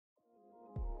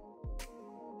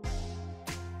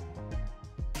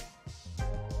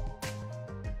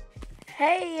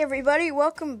Hey everybody,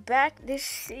 welcome back.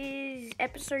 This is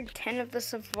episode 10 of the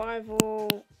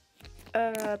survival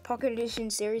pocket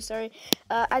edition series,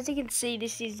 as you can see,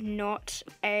 this is not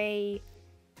a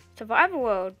survival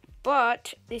world,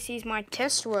 but this is my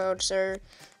test world. So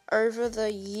over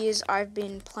the years I've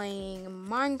been playing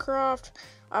Minecraft.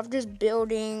 I've just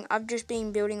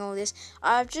been building all this.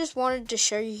 I've just wanted to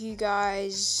show you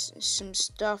guys some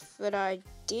stuff that I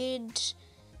did.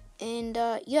 And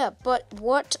but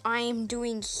what I am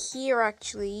doing here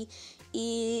actually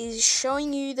is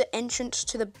showing you the entrance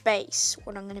to the base,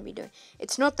 what I'm going to be doing.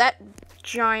 It's not that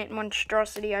giant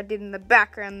monstrosity I did in the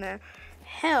background there.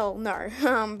 Hell no.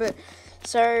 But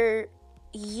so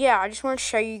yeah, I just want to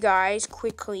show you guys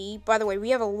quickly. By the way, we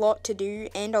have a lot to do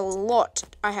and a lot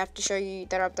I have to show you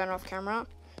that I've done off camera.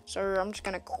 So I'm just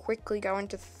going to quickly go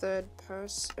into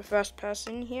first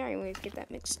person here. I always get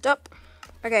that mixed up.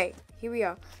 Okay, here we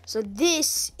are. So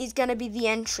this is going to be the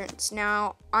entrance.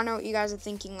 Now, I know what you guys are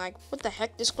thinking, like, what the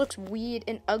heck? This looks weird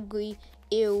and ugly.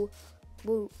 Ew.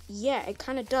 Well, yeah, it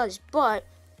kind of does. But,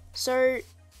 so,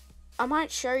 I might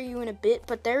show you in a bit,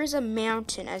 but there is a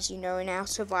mountain, as you know, in our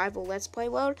survival Let's Play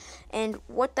world. And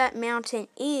what that mountain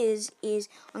is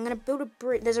I'm going to build a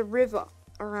bridge. There's a river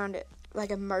around it, like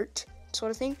a moat sort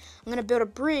of thing. I'm going to build a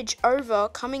bridge over,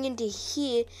 coming into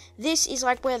here. This is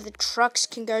like where the trucks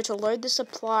can go to load the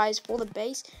supplies for the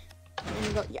base. And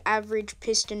you got your average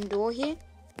piston door here.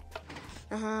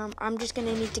 I'm just going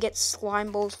to need to get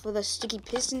slime balls for the sticky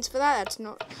pistons for that. That's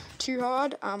not too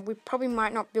hard. We probably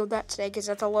might not build that today because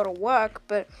that's a lot of work.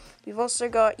 But we've also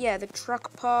got, the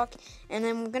truck park. And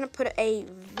then we're going to put a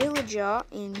villager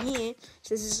in here.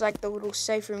 So this is like the little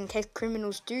safe room in case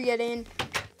criminals do get in.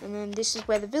 And then this is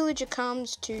where the villager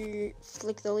comes to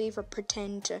flick the lever,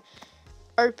 pretend to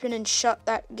open and shut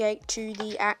that gate to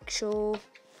the actual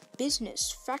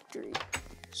business factory.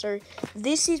 So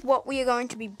this is what we are going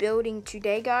to be building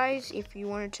today, guys, if you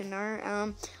wanted to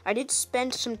know. I did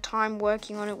spend some time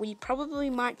working on it. We probably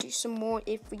might do some more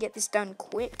if we get this done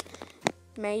quick.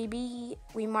 Maybe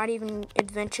we might even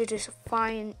adventure to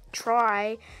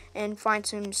try and find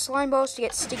some slime balls to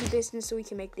get sticky pistons so we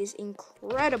can make this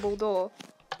incredible door,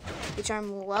 which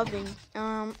I'm loving.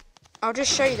 I'll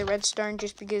just show you the redstone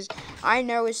just because I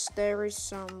know there is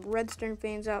some redstone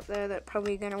fans out there that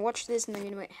probably going to watch this and they're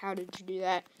going to be like, how did you do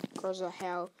that? Croza,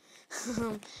 how?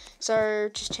 So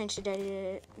just change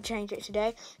it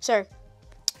today. So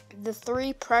the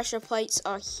 3 pressure plates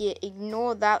are here.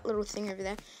 Ignore that little thing over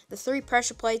there. The 3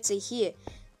 pressure plates are here.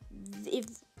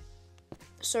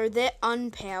 So they're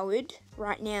unpowered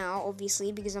right now,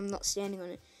 obviously, because I'm not standing on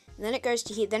it. And then it goes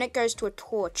to here. Then it goes to a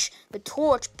torch. The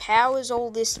torch powers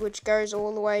all this, which goes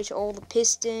all the way to all the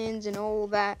pistons and all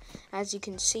that, as you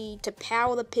can see, to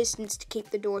power the pistons to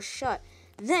keep the door shut.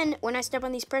 Then, when I step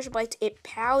on these pressure plates, it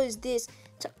powers this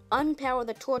to unpower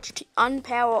the torch, to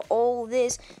unpower all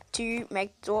this to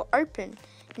make the door open.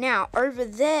 Now, over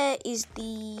there is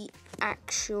the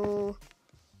actual,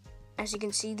 as you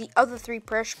can see, the other 3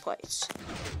 pressure plates.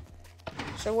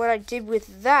 So what I did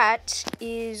with that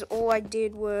is all I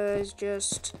did was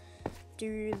just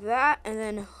do that and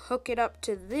then hook it up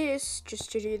to this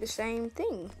just to do the same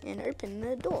thing and open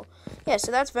the door. Yeah,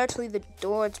 so that's virtually the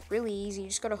door. It's really easy. You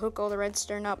just got to hook all the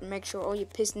redstone up and make sure all your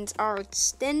pistons are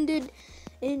extended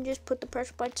and just put the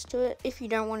pressure plates to it. If you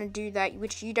don't want to do that,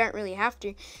 which you don't really have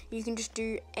to, you can just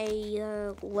do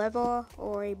a lever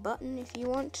or a button if you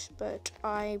want, but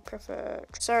I prefer.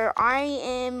 So I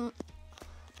am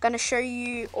gonna show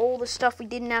you all the stuff we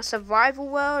did in our survival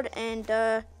world, and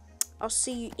I'll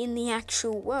see you in the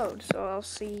actual world. So I'll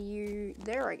see you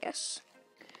there, I guess.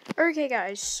 Okay,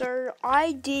 guys. So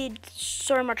I did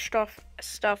so much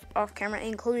stuff off camera,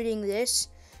 including this.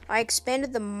 I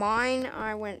expanded the mine.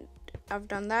 I've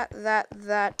done that, not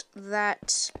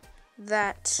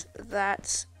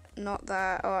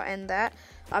that, and that.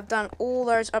 I've done all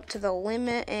those up to the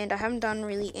limit, and I haven't done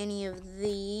really any of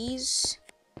these.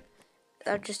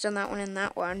 I've just done that one and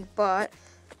that one, but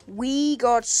we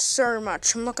got so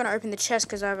much. I'm not going to open the chest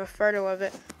because I have a photo of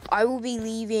it. I will be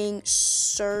leaving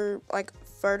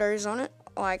photos on it.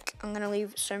 Like, I'm going to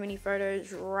leave so many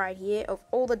photos right here of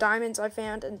all the diamonds I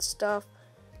found and stuff.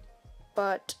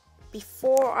 But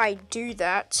before I do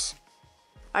that,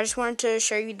 I just wanted to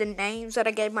show you the names that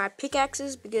I gave my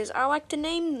pickaxes because I like to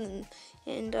name them.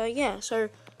 And so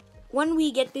when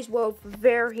we get this world for a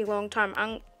very long time,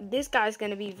 this guy's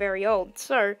going to be very old.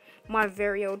 So, my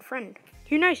very old friend.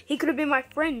 Who knows? He could have been my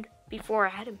friend before I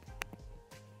had him.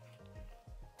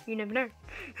 You never know.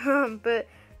 But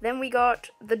then we got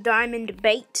the diamond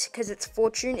bait, because it's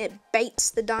fortune. It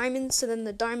baits the diamonds, so then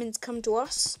the diamonds come to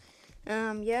us.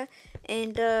 Yeah,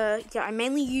 and yeah, I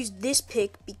mainly used this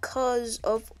pick because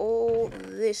of all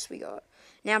this we got.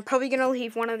 Now I'm probably gonna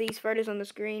leave one of these photos on the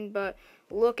screen, but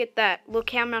look at that.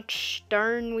 Look how much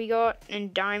stone we got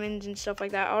and diamonds and stuff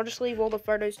like that. I'll just leave all the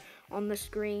photos on the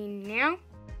screen now.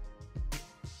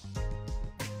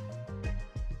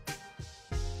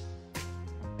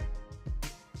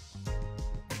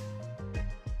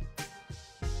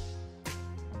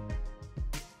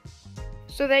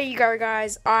 So there you go,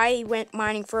 guys. I went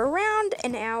mining for around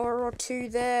an hour or two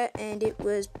there, and it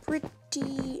was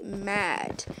pretty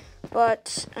mad.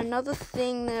 But another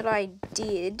thing I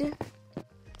did,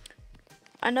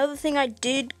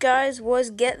 guys,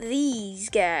 was get these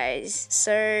guys.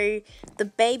 So the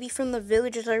baby from the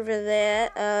village is over there.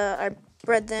 I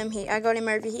bred them here. I got him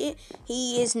over here.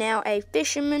 He is now a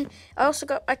fisherman. I also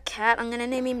got a cat. I'm gonna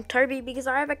name him Toby because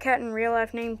I have a cat in real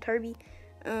life named Toby.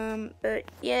 But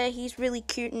yeah, he's really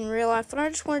cute in real life. And I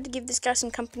just wanted to give this guy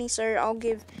some company, so I'll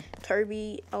give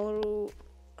Toby a little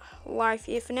life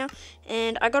here for now.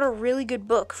 And I got a really good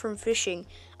book from fishing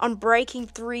on Breaking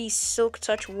 3 Silk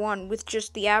Touch 1 with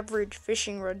just the average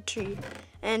fishing rod 2.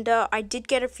 And I did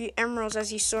get a few emeralds,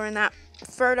 as you saw in that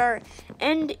photo,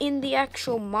 and in the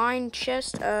actual mine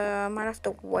chest. I might have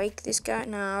to wake this guy.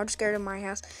 No, I'll just go to my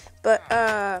house. But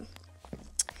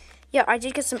yeah, I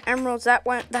did get some emeralds. That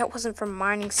wasn't from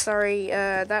mining, sorry.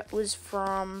 That was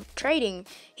from trading.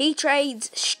 He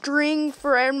trades string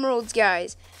for emeralds,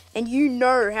 guys. And you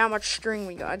know how much string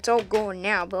we got. It's all gone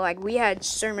now, but like we had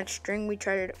so much string, we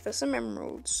traded it for some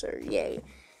emeralds. So yeah.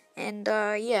 And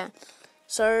yeah.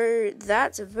 So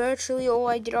that's virtually all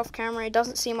I did off camera. It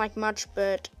doesn't seem like much,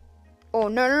 but oh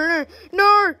no.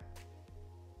 No.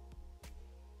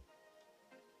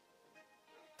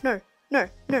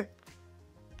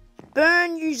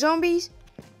 Burn, you zombies.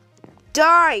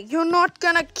 Die. You're not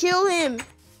gonna kill him.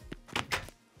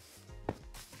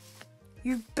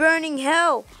 You burning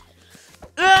hell.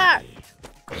 Ah!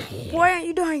 Why aren't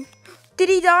you dying? Did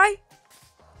he die?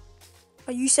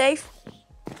 Are you safe?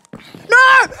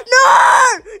 No!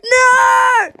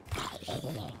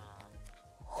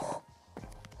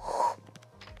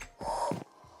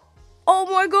 Oh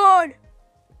my god.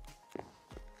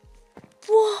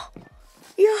 What?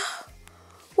 Yeah.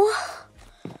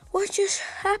 What just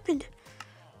happened?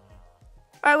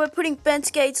 Alright, we're putting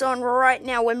fence gates on right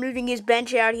now. We're moving his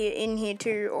bench out here in here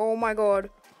too. Oh my god.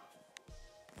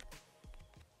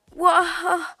 What?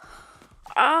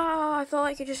 I felt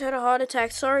like I just had a heart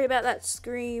attack. Sorry about that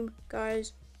scream,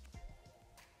 guys.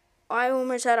 I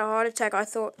almost had a heart attack. I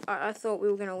thought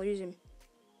we were gonna lose him.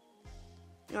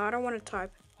 No, I don't want to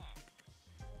type.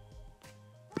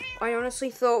 I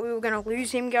honestly thought we were gonna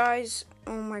lose him, guys.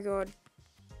 Oh my god.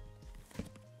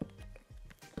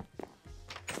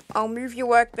 I'll move your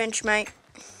workbench, mate.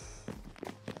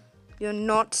 You're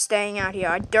not staying out here.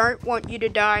 I don't want you to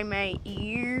die, mate.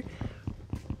 You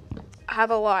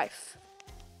have a life.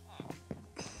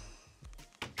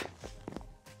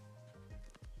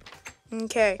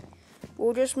 Okay.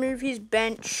 We'll just move his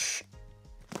bench,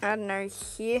 I don't know,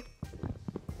 here.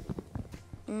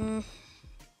 We'll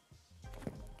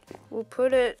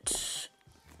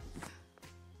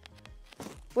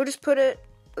just put it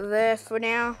there for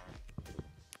now.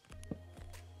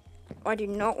 I do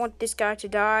not want this guy to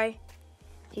die.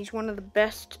 He's one of the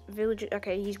best villagers.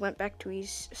 Okay, he's went back to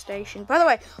his station. By the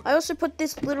way, I also put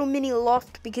this little mini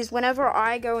loft because whenever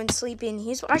I go and sleep in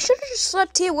his... I should have just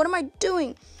slept here. What am I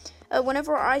doing?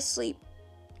 Whenever I sleep...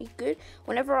 He's good.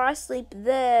 Whenever I sleep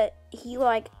there, he,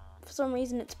 like, for some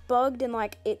reason it's bugged and,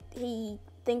 like, he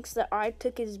thinks that I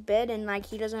took his bed and, like,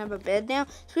 he doesn't have a bed now.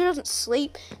 So he doesn't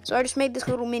sleep. So I just made this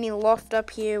little mini loft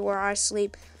up here where I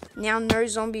sleep. Now no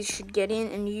zombies should get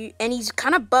in, and he's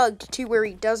kind of bugged too where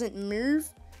he doesn't move.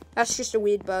 That's just a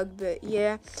weird bug, but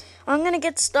yeah. I'm gonna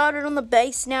get started on the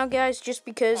base now, guys, just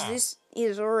because this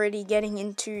is already getting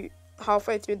into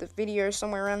halfway through the video,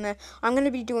 somewhere around there. I'm gonna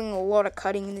be doing a lot of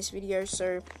cutting in this video,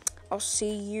 so I'll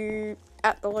see you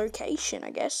at the location,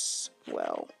 I guess.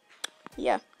 Well,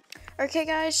 yeah. Okay,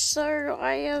 guys, so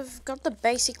I have got the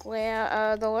basic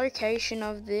layout, the location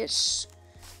of this.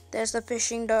 There's the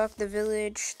fishing dock, the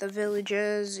village, the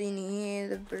villagers in here,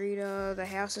 the breeder, the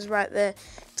house is right there.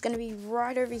 It's going to be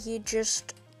right over here,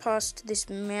 just past this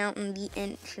mountain, the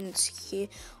entrance here.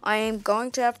 I am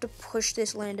going to have to push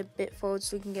this land a bit forward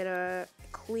so we can get a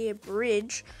clear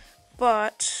bridge,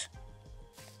 but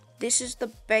this is the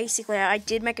basic layout. I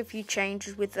did make a few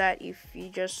changes with that if you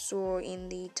just saw in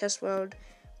the test world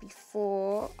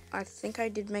before. I think I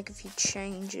did make a few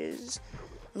changes.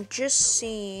 I'm just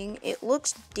seeing, it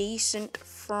looks decent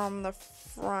from the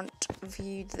front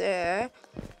view there.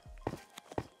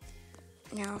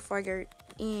 Now if I go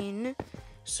in,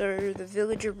 so the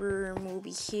villager room will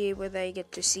be here where they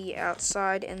get to see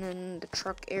outside, and then the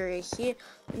truck area here,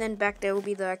 and then back there will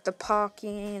be like the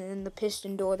parking and then the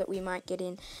piston door that we might get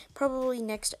in probably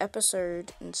next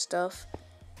episode and stuff.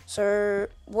 So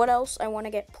what else I want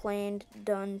to get planned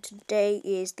done today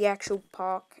is the actual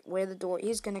park where the door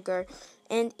is going to go,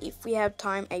 and if we have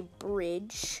time, a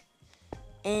bridge.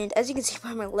 And as you can see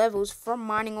by my levels, from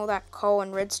mining all that coal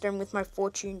and redstone with my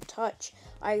fortune touch,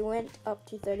 I went up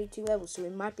to 32 levels, so we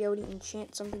might be able to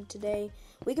enchant something today.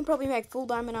 We can probably make full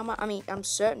diamond armor. I mean, I'm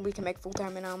certain we can make full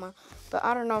diamond armor, but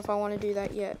I don't know if I want to do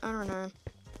that yet. I don't know.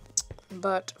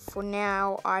 But for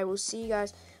now, I will see you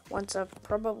guys once I've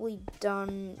probably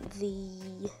done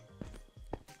the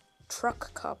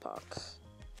truck car park.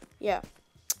 Yeah.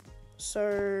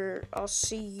 So I'll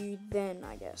see you then,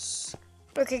 I guess.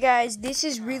 Okay guys, this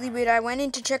is really weird. I went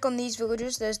in to check on these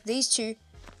villagers. There's these two,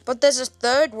 but there's a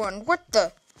third one. What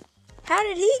the? How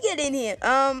did he get in here?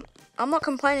 I'm not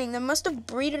complaining. They must have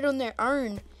breeded on their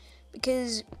own,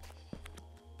 because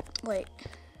wait,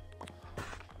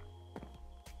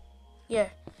 yeah,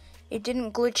 it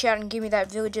didn't glitch out and give me that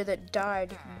villager that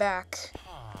died back.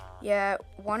 Yeah,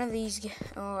 one of these.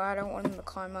 Oh, I don't want him to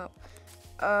climb up.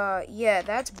 Yeah,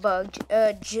 that's bugged.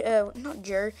 Not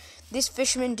Joe. This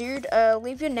fisherman dude,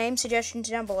 leave your name suggestions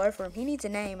down below for him. He needs a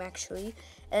name, actually.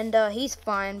 And, he's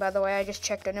fine, by the way. I just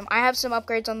checked on him. I have some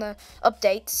upgrades on the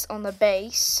updates on the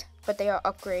base, but they are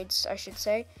upgrades, I should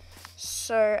say.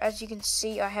 So, as you can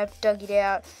see, I have dug it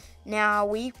out. Now,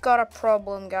 we've got a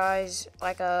problem, guys.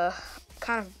 Like a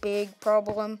kind of big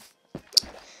problem.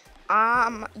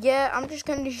 Yeah, I'm just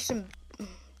gonna do some,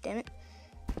 damn it.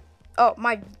 Oh,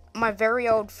 my very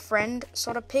old friend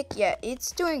sort of pick. Yeah,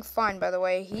 it's doing fine, by the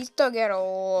way. He's dug out a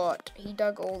lot. He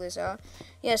dug all this out.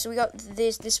 Yeah, so we got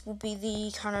this. This will be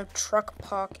the kind of truck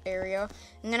park area.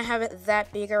 I'm going to have it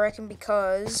that big, I reckon,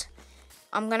 because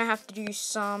I'm going to have to do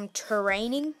some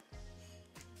terraining.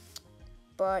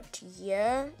 But,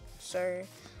 yeah, so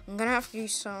I'm going to have to do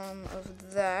some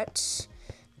of that.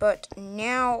 But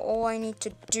now all I need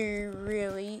to do,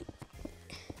 really...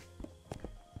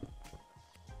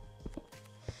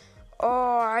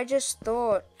 Oh, I just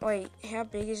thought, wait, how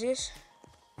big is this?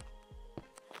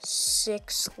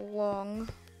 6 long.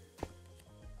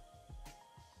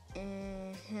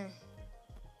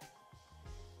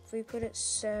 If we put it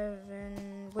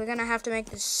 7, we're gonna have to make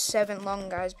this 7 long,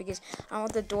 guys, because I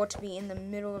want the door to be in the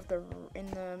middle of the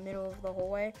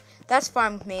hallway. That's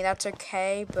fine with me. That's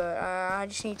okay, but I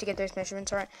just need to get those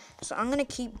measurements right. So I'm gonna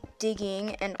keep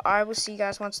digging, and I will see you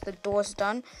guys once the door's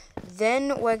done.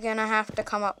 Then we're gonna have to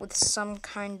come up with some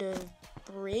kind of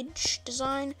bridge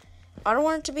design. I don't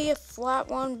want it to be a flat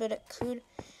one, but it could.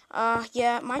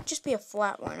 Yeah, it might just be a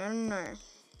flat one. I don't know.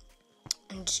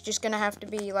 It's just gonna have to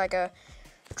be like a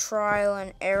trial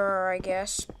and error, I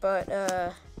guess. But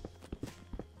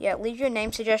yeah, leave your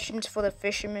name suggestions for the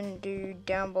fisherman dude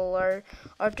down below.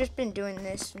 I've just been doing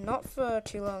this, not for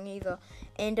too long either.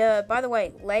 And by the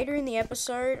way, later in the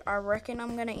episode, I reckon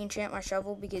I'm gonna enchant my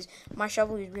shovel, because my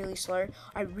shovel is really slow.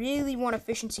 I really want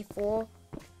efficiency 4,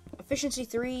 efficiency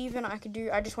 3 even. I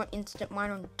just want instant mine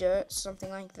on dirt, something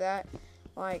like that.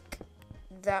 Like,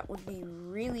 that would be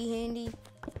really handy.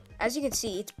 As you can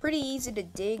see, it's pretty easy to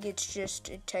dig. It's just,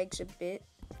 it takes a bit.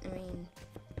 I mean,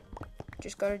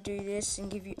 just gotta do this and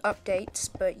give you updates.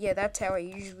 But yeah, that's how I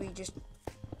usually just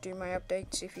do my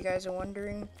updates, if you guys are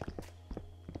wondering.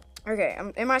 Okay,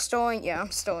 am I stalling? Yeah, I'm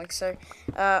stalling. So,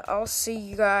 I'll see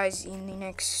you guys in the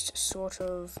next sort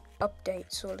of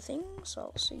update sort of thing. So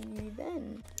I'll see you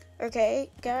then. Okay,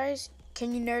 guys,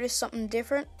 can you notice something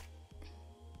different?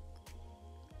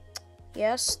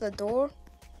 Yes, the door.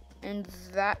 And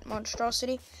that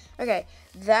monstrosity. Okay,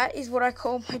 that is what I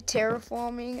call my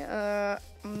terraforming.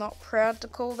 I'm not proud to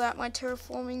call that my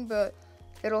terraforming, but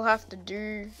it'll have to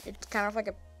do. It's kind of like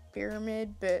a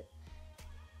pyramid, but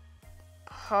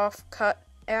half cut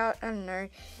out. I don't know.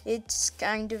 It's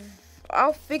kind of...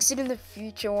 I'll fix it in the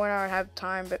future when I have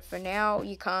time, but for now,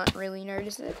 you can't really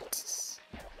notice it.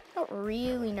 Not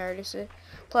really notice it.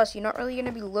 Plus, you're not really going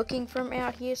to be looking from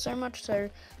out here so much,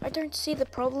 so I don't see the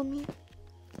problem here.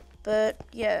 But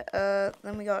yeah,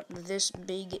 then we got this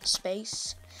big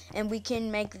space, and we can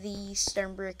make the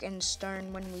stone brick and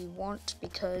stone when we want,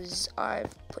 because I've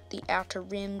put the outer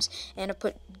rims and I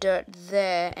put dirt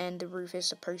there, and the roof is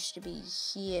supposed to be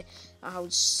here. I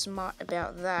was smart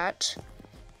about that.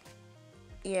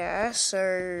 Yeah,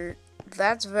 so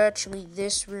that's virtually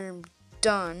this room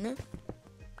done.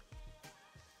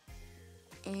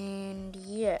 And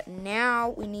yeah,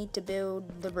 now we need to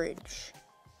build the bridge.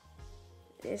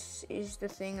 This is the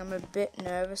thing I'm a bit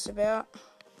nervous about.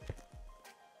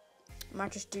 I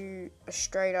might just do a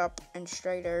straight up and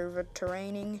straight over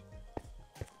terraining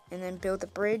and then build the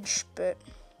bridge, but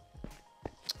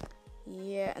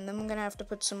yeah, and then I'm gonna have to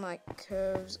put some like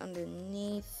curves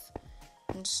underneath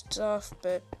and stuff,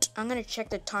 but I'm gonna check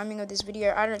the timing of this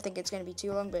video. I don't think it's gonna be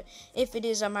too long, but if it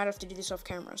is, I might have to do this off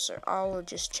camera, so I'll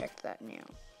just check that now.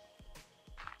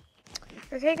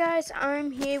 Okay guys,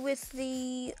 I'm here with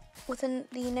the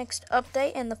next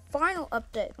update and the final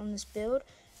update on this build.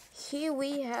 Here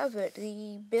we have it.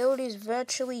 The build is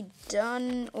virtually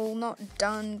done, or not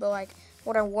done, but like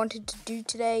what I wanted to do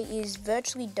today is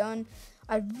virtually done.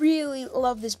 I really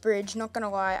love this bridge, not gonna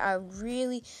lie.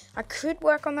 I could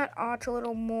work on that arch a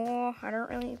little more. I don't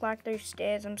really like those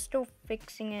stairs. I'm still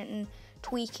fixing it and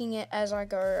tweaking it as I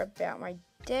go about my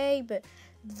day, but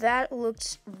that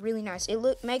looks really nice.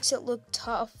 It makes it look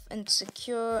tough and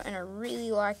secure, and I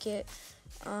really like it.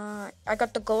 I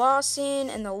got the glass in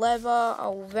and the lever.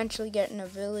 I'll eventually get in a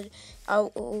village.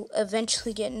 I'll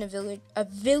eventually get in a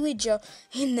villager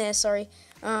in there. Sorry.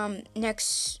 Not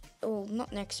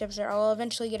next episode. I'll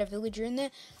eventually get a villager in there.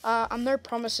 I'm no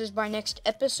promises by next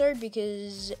episode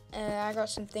because I got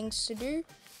some things to do,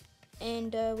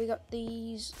 and we got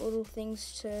these little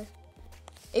things to.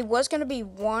 It was going to be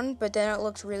 1, but then it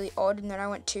looks really odd, and then I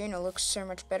went 2, and it looks so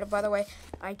much better. By the way,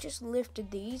 I just lifted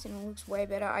these, and it looks way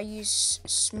better. I use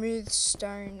smooth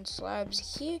stone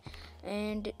slabs here,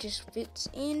 and it just fits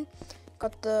in.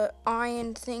 Got the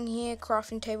iron thing here,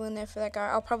 crafting table in there for that guy.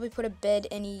 I'll probably put a bed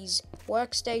and his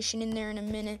workstation in there in a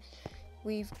minute.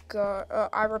 We've got,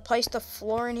 I replaced the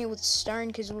floor in here with stone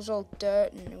because it was all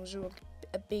dirt, and it was all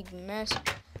a big mess.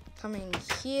 Coming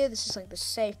here, this is like the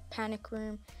safe panic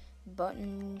room.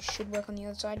 Button should work on the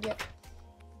other side. Yep.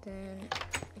 Then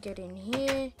get in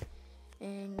here,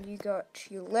 and you got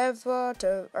your lever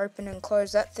to open and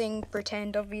close that thing.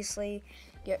 Pretend, obviously.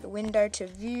 Get the window to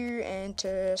view and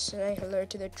to say hello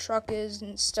to the truckers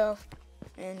and stuff.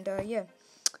 And yeah,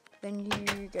 then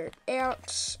you go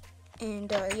out,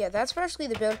 and yeah, that's basically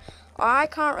the build. I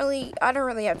don't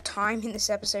really have time in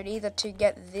this episode either to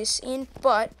get this in,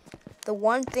 but the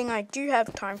one thing I do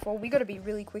have time for, we got to be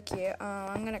really quick here,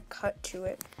 I'm going to cut to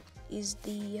it, is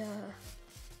the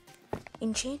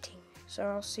enchanting. So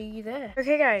I'll see you there.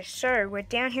 Okay guys, so we're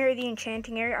down here at the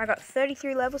enchanting area. I got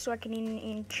 33 levels so I can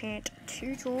enchant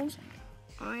 2 tools.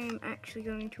 I am actually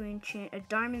going to enchant a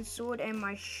diamond sword and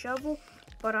my shovel,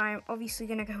 but I'm obviously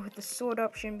going to go with the sword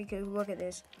option because look at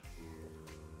this.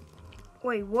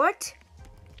 Wait, what?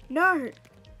 No!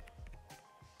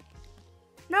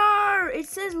 No, it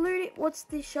says loot it. What's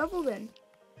the shovel then?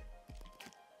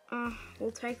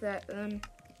 We'll take that then.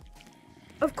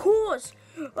 Of course.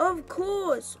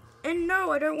 And no,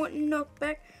 I don't want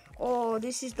knockback. Oh,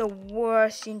 this is the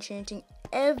worst enchanting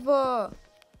ever.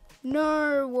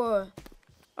 No.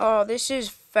 Oh, this is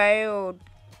failed.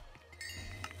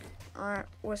 Alright,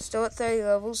 we're still at 30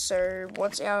 levels, so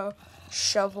what's our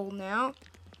shovel now?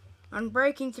 I'm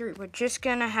breaking through. We're just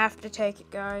gonna have to take it,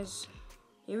 guys.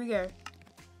 Here we go.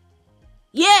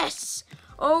 Yes!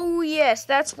 Oh, yes,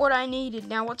 that's what I needed.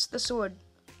 Now, what's the sword?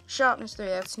 Sharpness 3,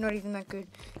 that's not even that good.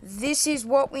 This is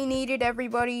what we needed,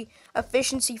 everybody.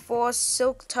 Efficiency 4,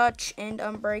 silk touch, and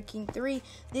unbreaking 3.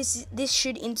 This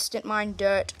should instant mine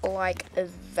dirt like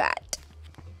that.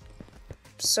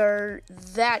 So,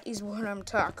 that is what I'm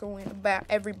talking about,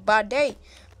 everybody.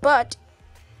 But,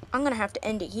 I'm going to have to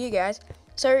end it here, guys.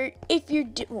 So, if you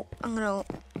did...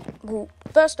 Well,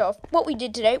 first off, what we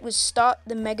did today was start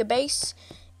the mega base.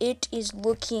 It is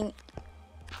looking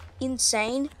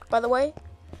insane, by the way.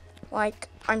 Like,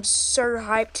 I'm so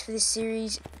hyped for this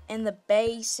series and the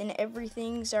base and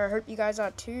everything, so I hope you guys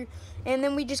are too. And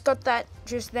then we just got that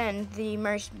just then, the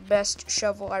best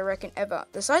shovel I reckon ever.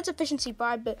 The side's efficiency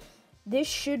 5, but this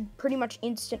should pretty much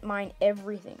instant mine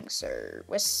everything, so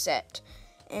we're set.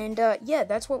 And yeah,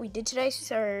 that's what we did today.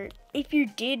 So if you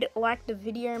did like the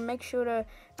video, make sure to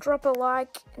drop a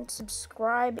like and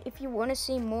subscribe. If you want to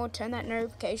see more, turn that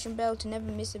notification bell to never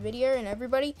miss a video. And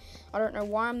everybody, I don't know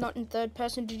why I'm not in third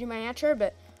person to do my outro,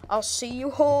 but I'll see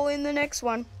you all in the next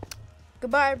one.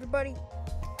 Goodbye, everybody.